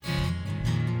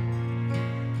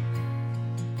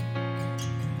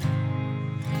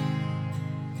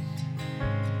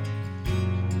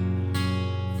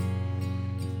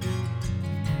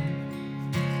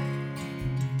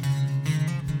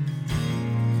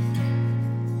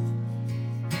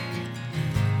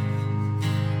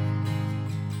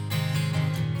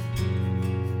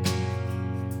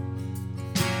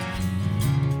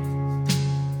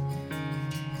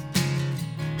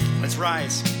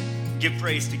rise, give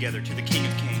praise together to the King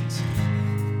of Kings.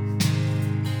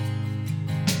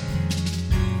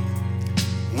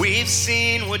 We've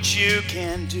seen what you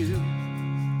can do,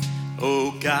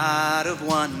 O God of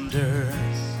wonders.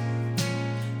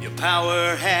 Your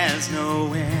power has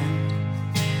no end.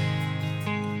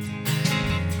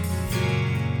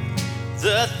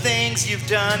 The things you've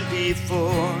done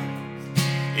before,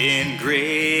 in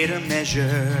greater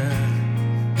measure,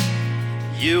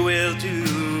 you will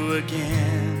do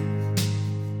again.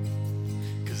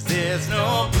 'Cause there's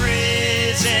no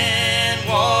prison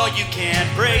wall you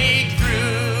can't break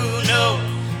through, no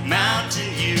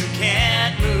mountain you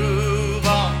can't move,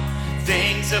 all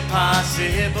things are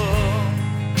possible.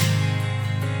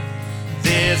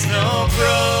 There's no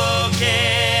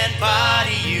broken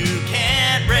body you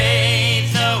can't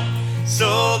raise, no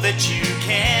soul that you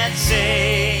can't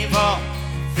save, all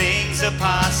things are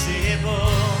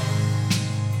possible.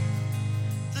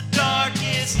 The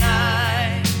darkest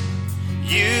night,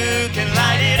 you can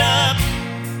light it up,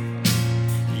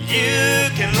 you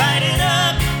can light it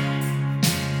up.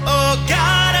 Oh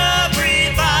God of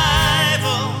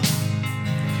revival,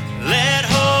 let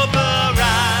hope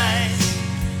arise.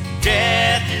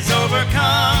 Death is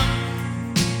overcome,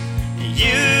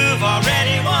 you've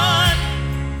already won.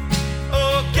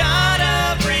 Oh God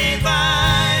of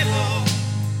revival,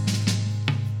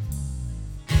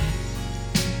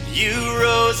 you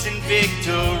rose in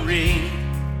victory,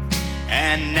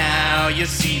 and now you're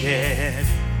seated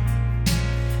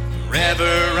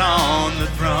forever on the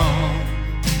throne.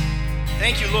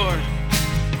 Thank you, Lord.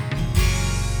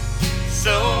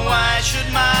 So why should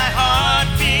my heart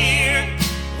fear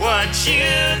what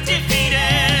you've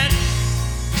defeated?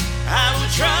 I will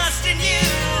trust in you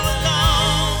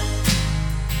alone.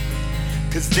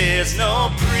 'Cause there's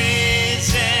no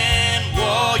prison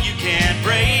wall you can't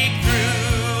break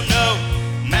through, no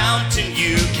mountain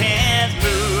you can't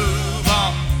move,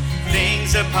 all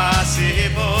things are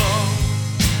possible.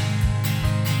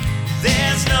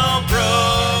 There's no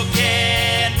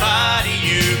broken body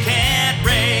you can't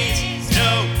raise,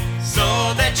 no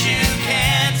soul that you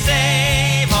can't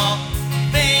save, all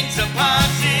things are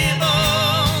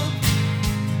possible.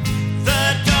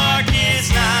 The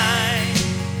darkest night,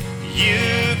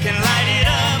 you can light it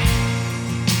up,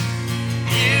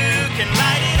 you can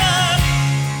light it up.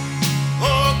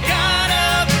 Oh God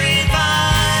of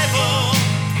revival,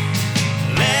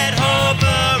 let hope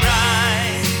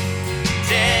arise.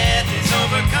 Death is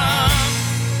overcome,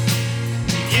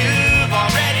 you've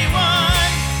already won.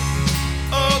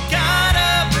 Oh God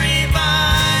of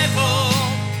revival,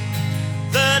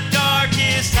 the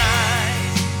darkest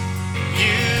night,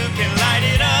 you can light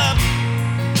it up,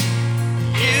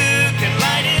 you can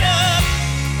light it up.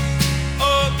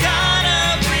 Oh God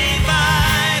of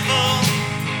revival,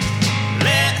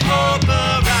 let hope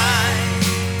arise.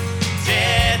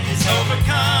 Death is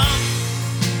overcome,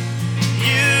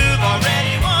 you've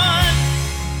already won.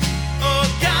 Oh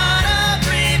God of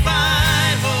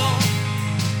revival,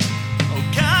 oh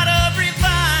God of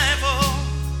revival.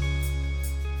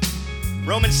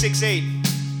 Romans 6:8,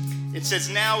 it says,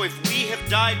 now if we have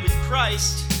died with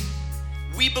Christ,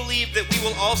 we believe that we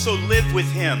will also live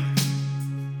with him.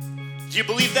 Do you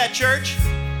believe that, church?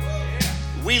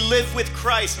 We live with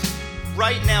Christ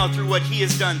right now through what he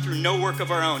has done, through no work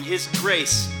of our own. His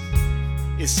grace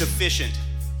is sufficient.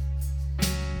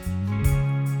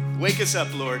 Wake us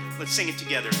up, Lord. Let's sing it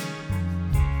together.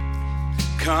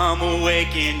 Come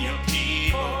awaken your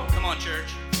people. Come on,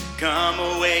 church. Come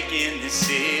awaken this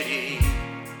city.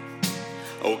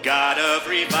 Oh God of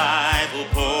revival,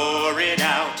 pour it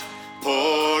out,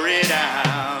 pour it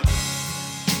out.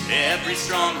 Every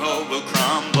stronghold will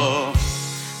crumble.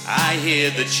 I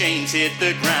hear the chains hit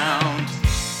the ground.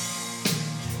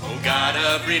 Oh God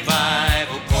of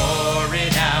revival, pour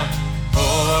it out,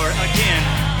 pour again.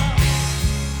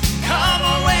 Come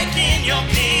awaken your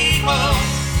people.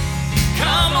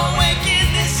 Come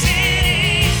awaken this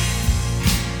city.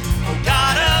 Oh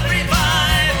God of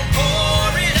revival,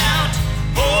 pour it out,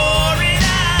 pour it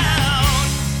out.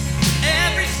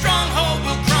 Every stronghold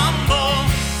will crumble,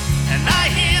 and I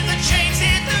hear the chains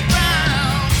hit the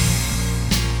ground.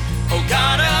 Oh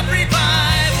God of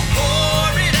revival,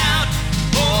 pour it out,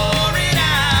 pour it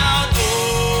out.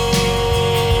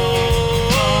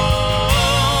 Oh,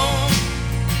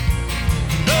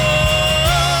 no.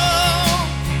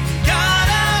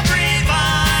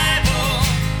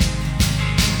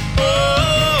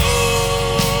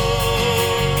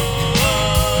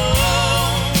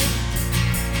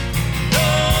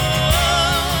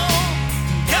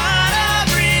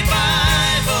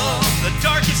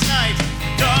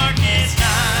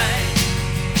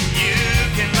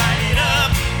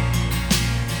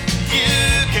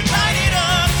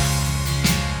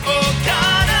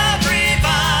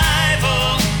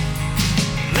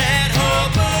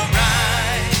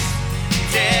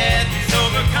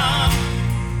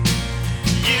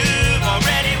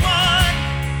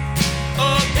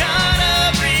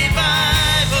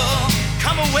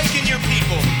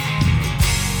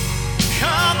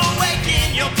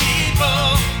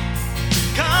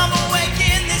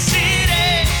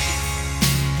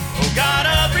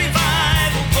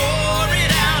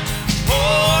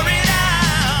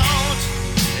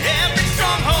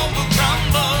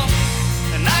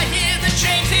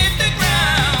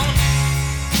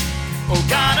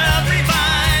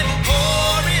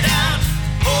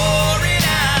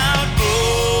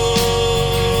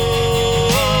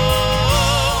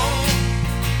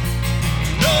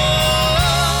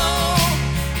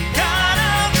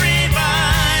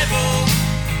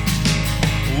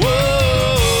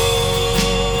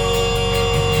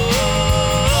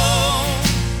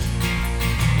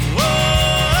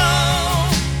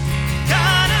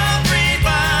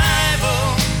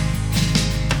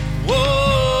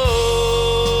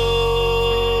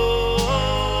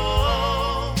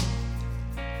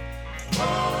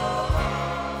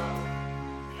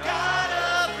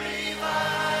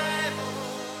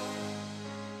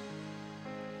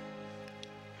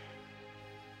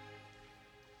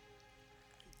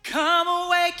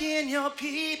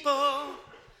 people.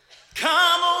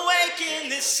 Come awaken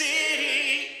this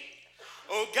city.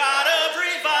 Oh God of